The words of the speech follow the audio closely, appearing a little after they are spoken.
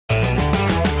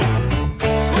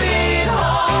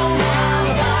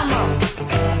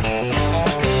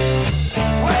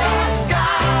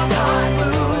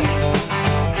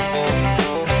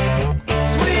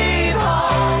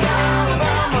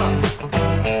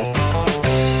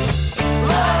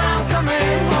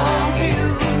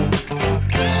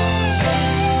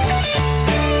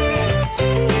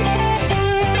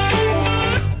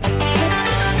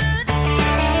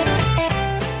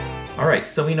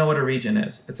we know what a region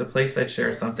is. It's a place that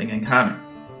shares something in common.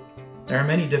 There are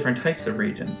many different types of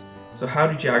regions, so how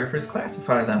do geographers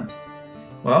classify them?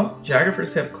 Well,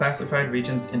 geographers have classified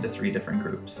regions into 3 different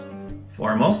groups: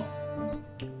 formal,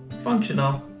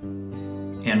 functional,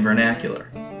 and vernacular.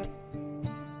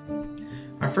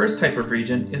 Our first type of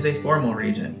region is a formal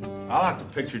region. I like to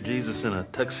picture Jesus in a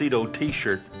tuxedo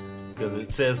t-shirt because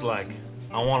it says, like,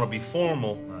 I want to be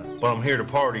formal, but I'm here to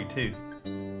party too.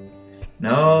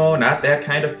 No, not that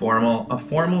kind of formal. A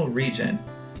formal region,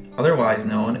 otherwise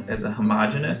known as a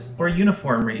homogeneous or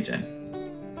uniform region.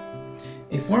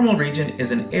 A formal region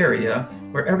is an area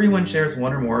where everyone shares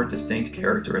one or more distinct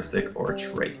characteristic or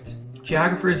trait.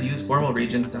 Geographers use formal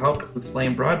regions to help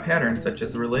explain broad patterns such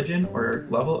as religion or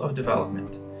level of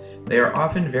development. They are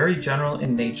often very general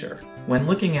in nature. When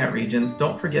looking at regions,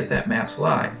 don't forget that maps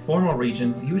lie. Formal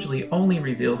regions usually only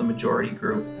reveal the majority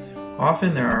group.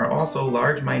 Often there are also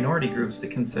large minority groups to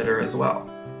consider as well.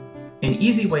 An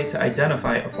easy way to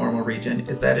identify a formal region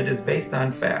is that it is based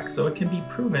on facts, so it can be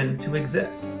proven to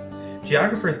exist.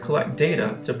 Geographers collect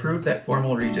data to prove that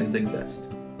formal regions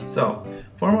exist. So,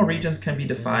 formal regions can be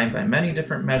defined by many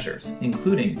different measures,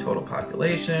 including total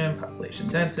population, population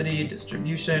density,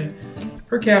 distribution,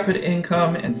 per capita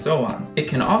income, and so on. It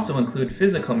can also include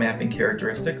physical mapping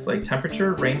characteristics like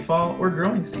temperature, rainfall, or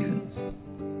growing seasons.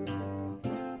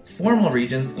 Formal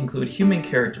regions include human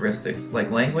characteristics like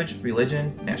language,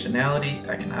 religion, nationality,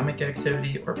 economic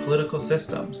activity, or political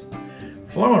systems.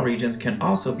 Formal regions can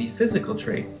also be physical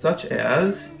traits such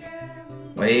as...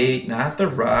 wait, not the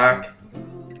rock.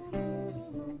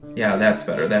 Yeah, that's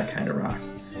better, that kind of rock.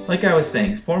 Like I was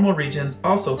saying, formal regions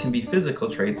also can be physical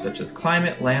traits such as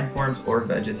climate, landforms, or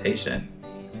vegetation.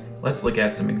 Let's look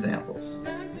at some examples.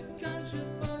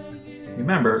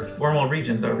 Remember, formal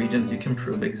regions are regions you can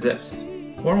prove exist.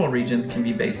 Formal regions can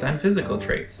be based on physical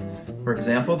traits. For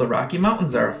example, the Rocky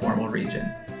Mountains are a formal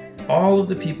region. All of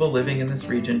the people living in this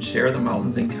region share the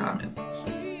mountains in common.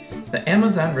 The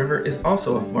Amazon River is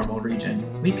also a formal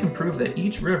region. We can prove that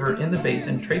each river in the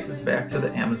basin traces back to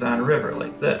the Amazon River,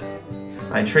 like this.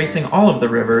 By tracing all of the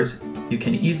rivers, you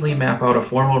can easily map out a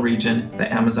formal region,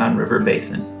 the Amazon River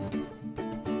Basin.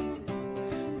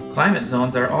 Climate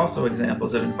zones are also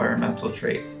examples of environmental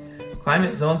traits.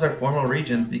 Climate zones are formal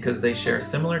regions because they share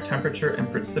similar temperature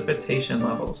and precipitation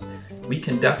levels. We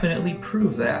can definitely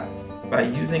prove that by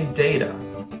using data.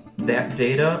 That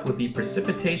data would be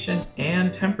precipitation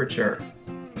and temperature.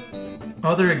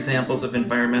 Other examples of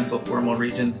environmental formal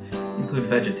regions include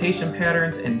vegetation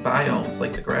patterns and biomes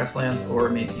like the grasslands or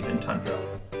maybe even tundra.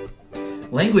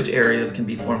 Language areas can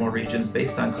be formal regions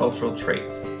based on cultural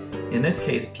traits. In this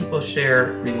case, people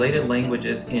share related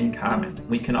languages in common.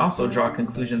 We can also draw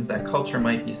conclusions that culture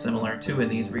might be similar to in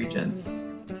these regions.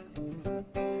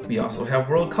 We also have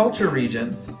world culture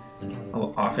regions,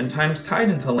 oftentimes tied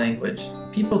into language.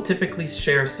 People typically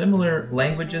share similar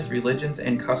languages, religions,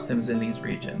 and customs in these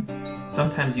regions.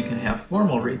 Sometimes you can have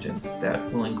formal regions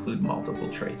that will include multiple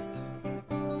traits.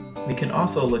 We can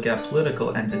also look at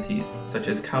political entities, such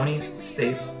as counties,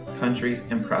 states, countries,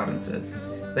 and provinces.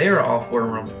 They are all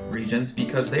formal regions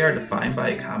because they are defined by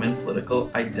a common political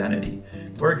identity.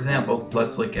 For example,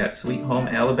 let's look at Sweet Home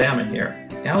Alabama here.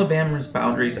 Alabama's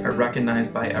boundaries are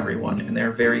recognized by everyone, and they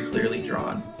are very clearly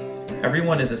drawn.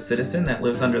 Everyone is a citizen that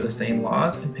lives under the same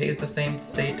laws and pays the same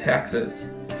state taxes.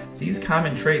 These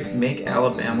common traits make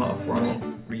Alabama a formal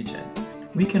region.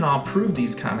 We can all prove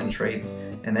these common traits,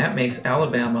 and that makes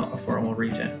Alabama a formal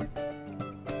region.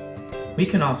 We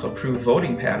can also prove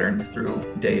voting patterns through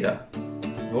data.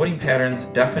 Voting patterns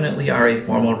definitely are a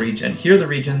formal region. Here the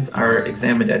regions are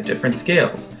examined at different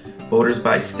scales, voters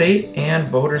by state and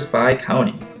voters by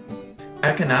county.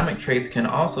 Economic traits can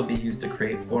also be used to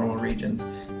create formal regions.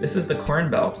 This is the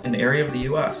Corn Belt, an area of the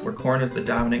US where corn is the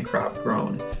dominant crop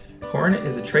grown. Corn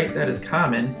is a trait that is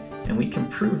common, and we can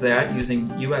prove that using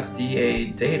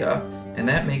USDA data, and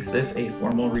that makes this a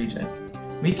formal region.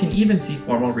 We can even see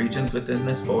formal regions within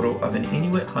this photo of an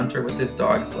Inuit hunter with his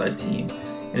dog sled team.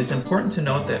 It is important to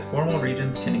note that formal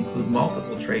regions can include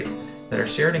multiple traits that are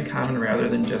shared in common rather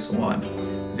than just one.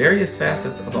 Various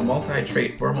facets of a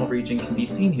multi-trait formal region can be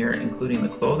seen here, including the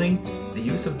clothing, the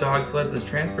use of dog sleds as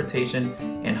transportation,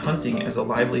 and hunting as a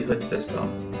livelihood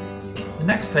system. The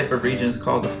next type of region is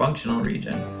called the functional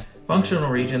region. Functional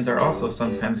regions are also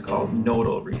sometimes called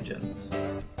nodal regions.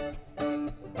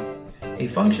 A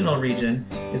functional region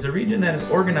is a region that is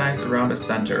organized around a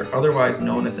center, otherwise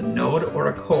known as a node or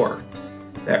a core.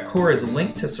 That core is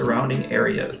linked to surrounding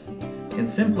areas. In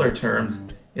simpler terms,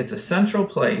 it's a central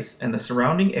place and the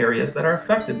surrounding areas that are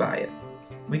affected by it.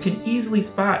 We can easily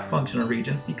spot functional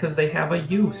regions because they have a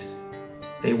use.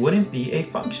 They wouldn't be a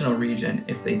functional region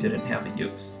if they didn't have a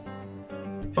use.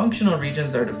 Functional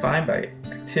regions are defined by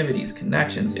activities,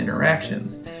 connections,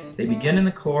 interactions. They begin in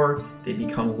the core, they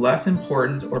become less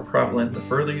important or prevalent the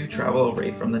further you travel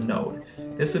away from the node.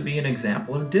 This would be an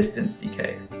example of distance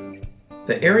decay.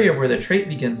 The area where the trait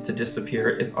begins to disappear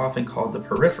is often called the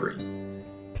periphery.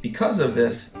 Because of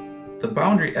this, the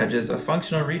boundary edges of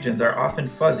functional regions are often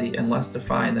fuzzy and less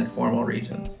defined than formal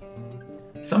regions.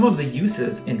 Some of the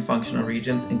uses in functional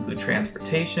regions include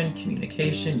transportation,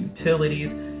 communication,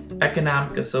 utilities,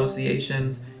 economic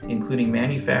associations, including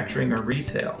manufacturing or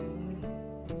retail.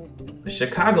 The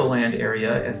Chicagoland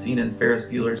area, as seen in Ferris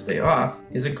Bueller's Day Off,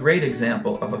 is a great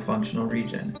example of a functional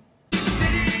region.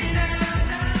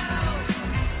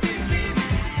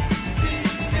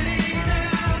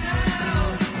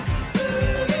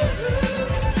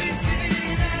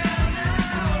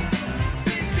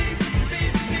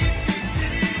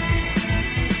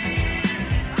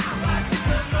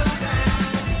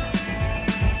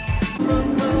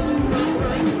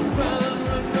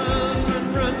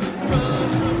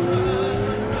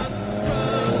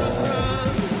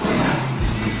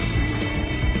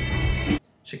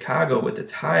 Chicago, with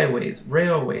its highways,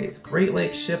 railways, Great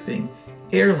Lakes shipping,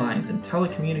 airlines, and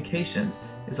telecommunications,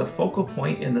 is a focal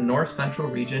point in the north-central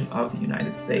region of the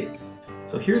United States.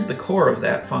 So here's the core of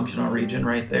that functional region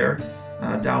right there,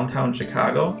 downtown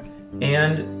Chicago,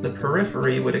 and the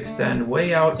periphery would extend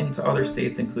way out into other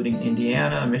states including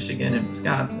Indiana, Michigan, and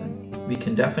Wisconsin. We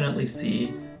can definitely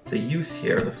see the use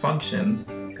here. The functions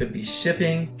could be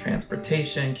shipping,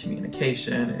 transportation,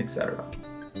 communication, etc.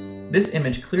 This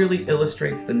image clearly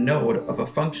illustrates the node of a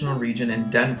functional region in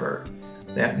Denver.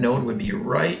 That node would be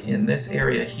right in this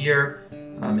area here.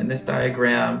 In this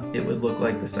diagram, it would look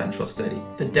like the central city.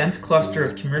 The dense cluster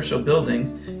of commercial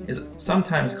buildings is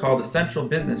sometimes called the central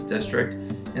business district,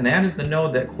 and that is the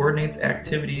node that coordinates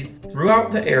activities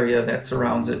throughout the area that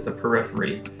surrounds it, the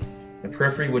periphery. The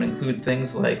periphery would include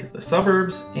things like the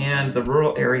suburbs and the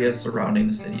rural areas surrounding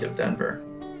the city of Denver.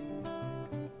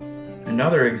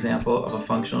 Another example of a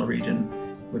functional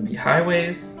region would be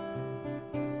highways,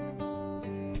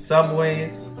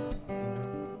 subways,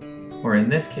 or in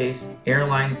this case,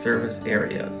 airline service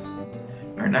areas.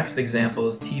 Our next example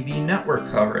is TV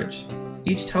network coverage.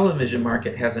 Each television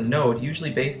market has a node,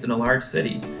 usually based in a large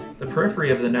city. The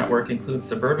periphery of the network includes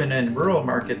suburban and rural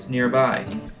markets nearby.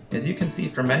 As you can see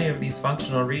from many of these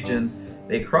functional regions,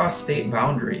 they cross state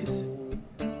boundaries.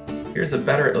 Here's a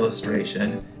better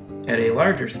illustration at a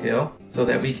larger scale so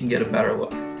that we can get a better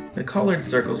look. The colored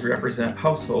circles represent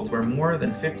households where more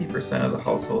than 50% of the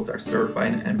households are served by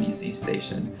an NBC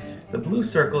station. The blue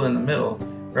circle in the middle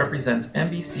represents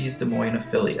NBC's Des Moines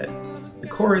affiliate. The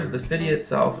core is the city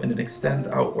itself and it extends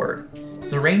outward.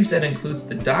 The range that includes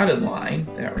the dotted line,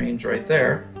 that range right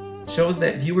there, shows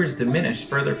that viewers diminish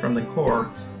further from the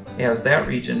core as that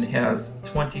region has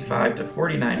 25 to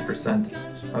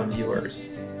 49% of viewers.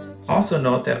 Also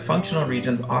note that functional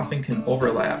regions often can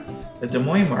overlap. The Des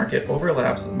Moines market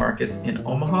overlaps with markets in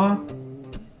Omaha,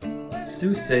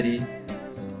 Sioux City,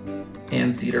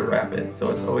 and Cedar Rapids,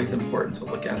 so it's always important to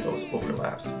look at those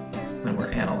overlaps when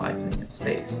we're analyzing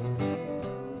space.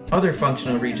 Other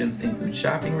functional regions include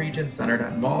shopping regions centered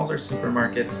on malls or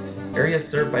supermarkets, areas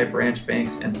served by branch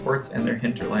banks, and ports and their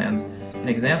hinterlands. An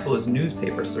example is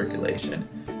newspaper circulation.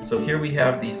 So here we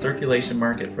have the circulation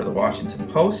market for the Washington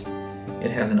Post. It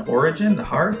has an origin, the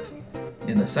hearth,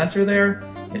 in the center there.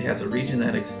 It has a region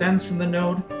that extends from the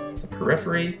node, the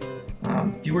periphery.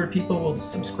 Fewer people will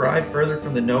subscribe further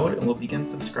from the node and will begin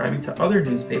subscribing to other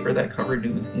newspapers that cover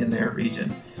news in their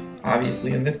region.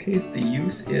 Obviously, in this case, the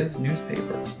use is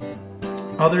newspapers.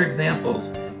 Other examples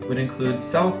would include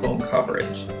cell phone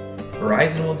coverage.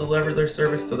 Verizon will deliver their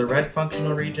service to the red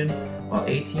functional region, while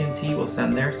AT&T will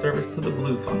send their service to the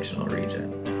blue functional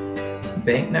region.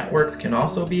 Bank networks can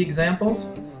also be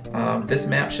examples. This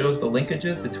map shows the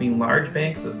linkages between large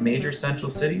banks of major central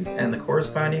cities and the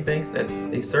corresponding banks that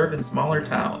they serve in smaller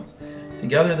towns.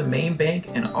 Together, the main bank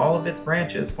and all of its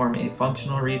branches form a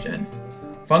functional region.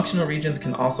 Functional regions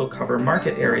can also cover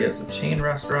market areas of chain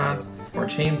restaurants or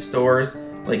chain stores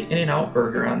like In-N-Out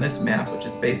Burger on this map, which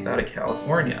is based out of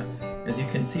California. As you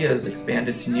can see, it has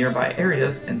expanded to nearby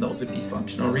areas, and those would be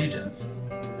functional regions.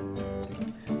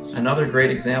 Another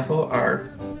great example are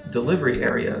delivery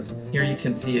areas. Here you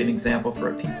can see an example for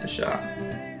a pizza shop.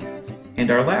 And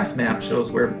our last map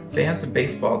shows where fans of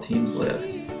baseball teams live.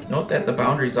 Note that the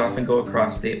boundaries often go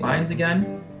across state lines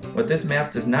again. What this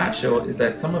map does not show is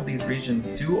that some of these regions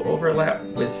do overlap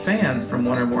with fans from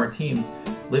one or more teams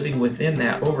living within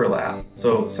that overlap.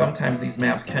 So sometimes these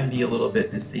maps can be a little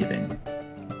bit deceiving.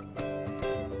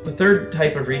 The The third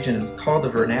type of region is called the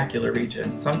vernacular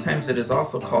region. Sometimes it is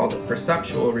also called a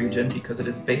perceptual region because it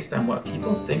is based on what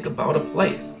people think about a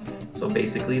place. So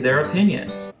basically their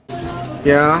opinion.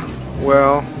 Yeah,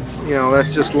 well, you know,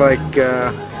 that's just like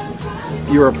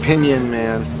your opinion,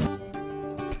 man.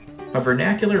 A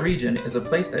vernacular region is a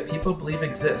place that people believe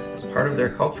exists as part of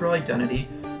their cultural identity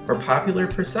or popular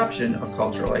perception of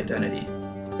cultural identity.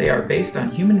 They are based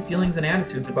on human feelings and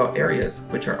attitudes about areas,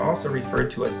 which are also referred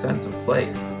to as sense of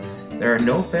place. There are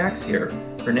no facts here.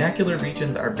 Vernacular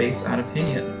regions are based on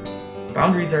opinions.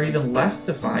 Boundaries are even less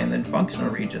defined than functional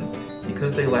regions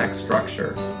because they lack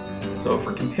structure. So if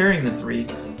we're comparing the three,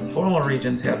 formal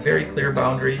regions have very clear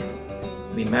boundaries.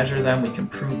 We measure them, we can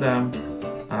prove them.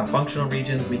 Functional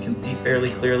regions we can see fairly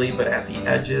clearly, but at the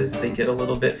edges they get a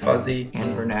little bit fuzzy,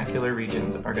 and vernacular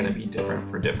regions are going to be different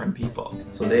for different people.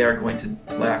 So they are going to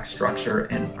lack structure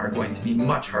and are going to be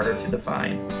much harder to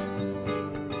define.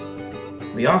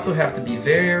 We also have to be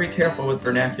very careful with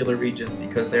vernacular regions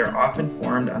because they are often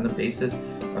formed on the basis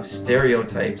of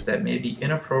stereotypes that may be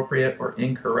inappropriate or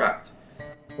incorrect.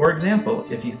 For example,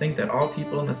 if you think that all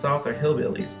people in the South are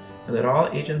hillbillies, or that all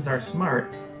Asians are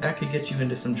smart, that could get you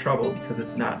into some trouble because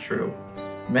it's not true.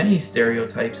 Many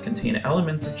stereotypes contain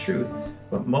elements of truth,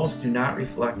 but most do not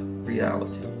reflect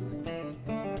reality.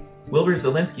 Wilbur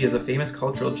Zielinski is a famous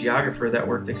cultural geographer that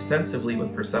worked extensively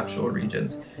with perceptual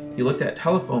regions. He looked at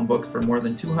telephone books for more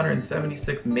than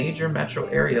 276 major metro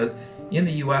areas in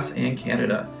the US and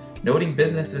Canada, noting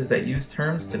businesses that use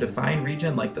terms to define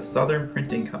region like the Southern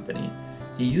Printing Company.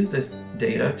 He used this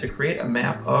data to create a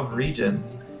map of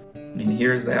regions. And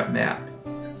here's that map.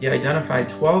 He identified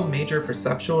 12 major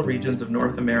perceptual regions of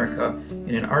North America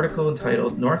in an article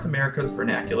entitled North America's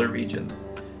Vernacular Regions.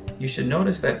 You should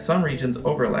notice that some regions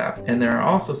overlap, and there are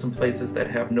also some places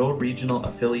that have no regional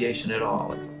affiliation at all,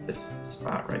 like this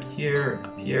spot right here and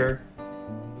up here.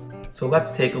 So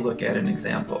let's take a look at an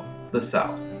example. The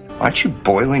South. Aren't you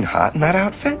boiling hot in that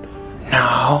outfit?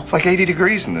 No. It's like 80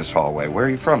 degrees in this hallway. Where are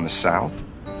you from, the South?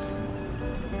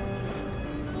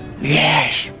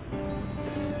 Yes.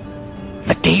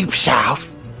 The Deep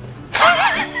South.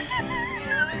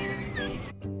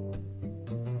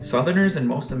 Southerners and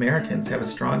most Americans have a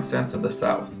strong sense of the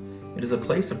South. It is a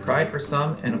place of pride for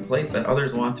some and a place that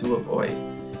others want to avoid.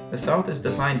 The South is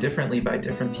defined differently by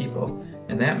different people,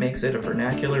 and that makes it a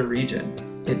vernacular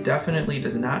region. It definitely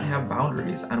does not have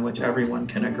boundaries on which everyone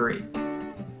can agree.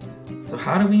 So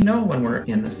how do we know when we're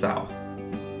in the South?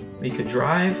 We could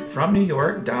drive from New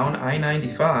York down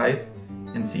I-95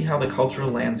 and see how the cultural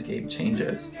landscape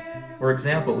changes. For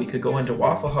example, we could go into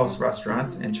Waffle House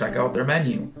restaurants and check out their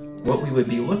menu. What we would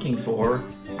be looking for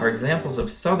are examples of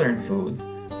Southern foods,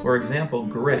 for example,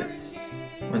 grits.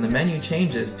 When the menu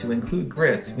changes to include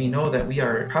grits, we know that we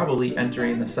are probably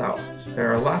entering the South.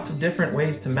 There are lots of different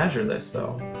ways to measure this,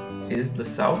 though. Is the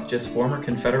South just former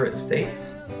Confederate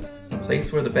states? A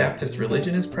place where the Baptist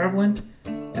religion is prevalent?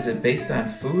 Is it based on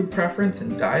food preference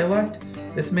and dialect?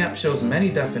 This map shows many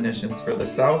definitions for the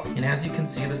South, and as you can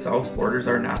see, the South's borders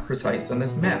are not precise on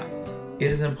this map.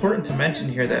 It is important to mention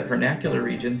here that vernacular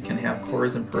regions can have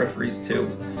cores and peripheries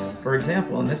too. For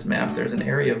example, in this map, there's an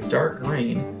area of dark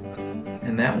green,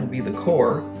 and that will be the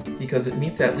core because it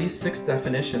meets at least 6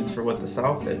 definitions for what the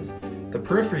South is. The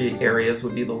periphery areas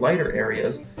would be the lighter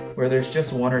areas where there's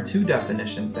just 1 or 2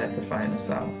 definitions that define the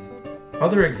South.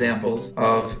 Other examples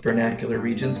of vernacular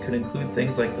regions could include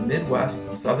things like the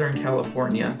Midwest, Southern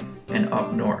California, and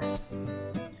up north.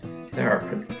 There are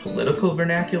political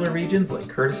vernacular regions like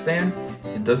Kurdistan.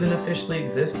 It doesn't officially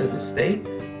exist as a state,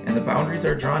 and the boundaries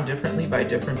are drawn differently by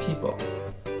different people.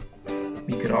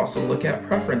 We could also look at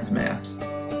preference maps.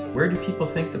 Where do people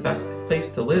think the best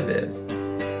place to live is?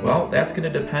 Well, that's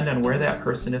going to depend on where that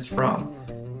person is from.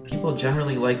 People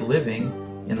generally like living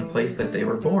in the place that they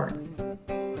were born.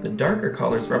 The darker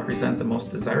colors represent the most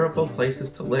desirable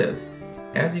places to live.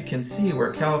 As you can see,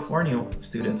 where California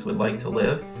students would like to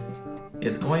live,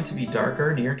 it's going to be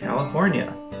darker near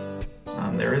California.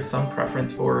 There is some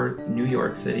preference for New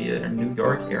York City or New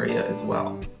York area as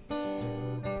well.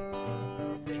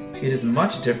 It is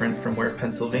much different from where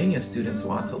Pennsylvania students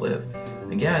want to live.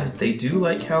 Again, they do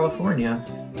like California,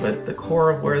 but the core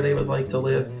of where they would like to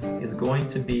live is going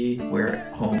to be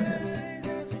where home is.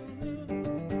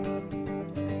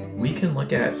 We can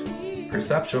look at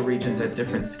perceptual regions at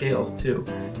different scales too.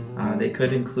 They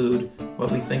could include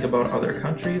what we think about other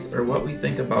countries or what we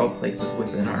think about places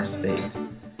within our state.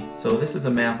 So this is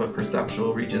a map of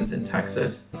perceptual regions in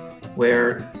Texas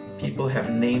where people have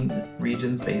named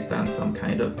regions based on some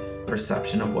kind of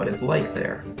perception of what it's like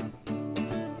there.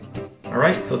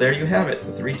 Alright, so there you have it,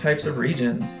 the 3 types of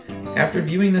regions. After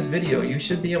viewing this video, you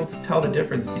should be able to tell the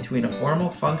difference between a formal,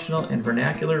 functional, and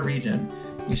vernacular region.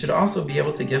 You should also be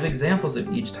able to give examples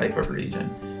of each type of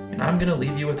region, and I'm going to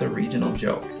leave you with a regional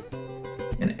joke.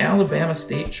 An Alabama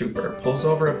state trooper pulls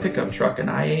over a pickup truck on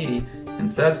I-80 and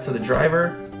says to the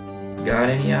driver, "Got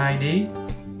any ID?"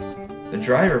 The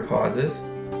driver pauses,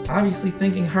 obviously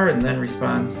thinking hard, and then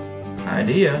responds,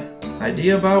 "Idea?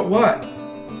 Idea about what?"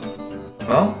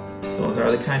 Well, those are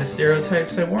the kind of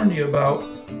stereotypes I warned you about.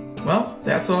 Well,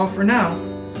 that's all for now.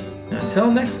 And until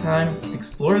next time,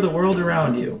 explore the world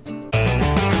around you.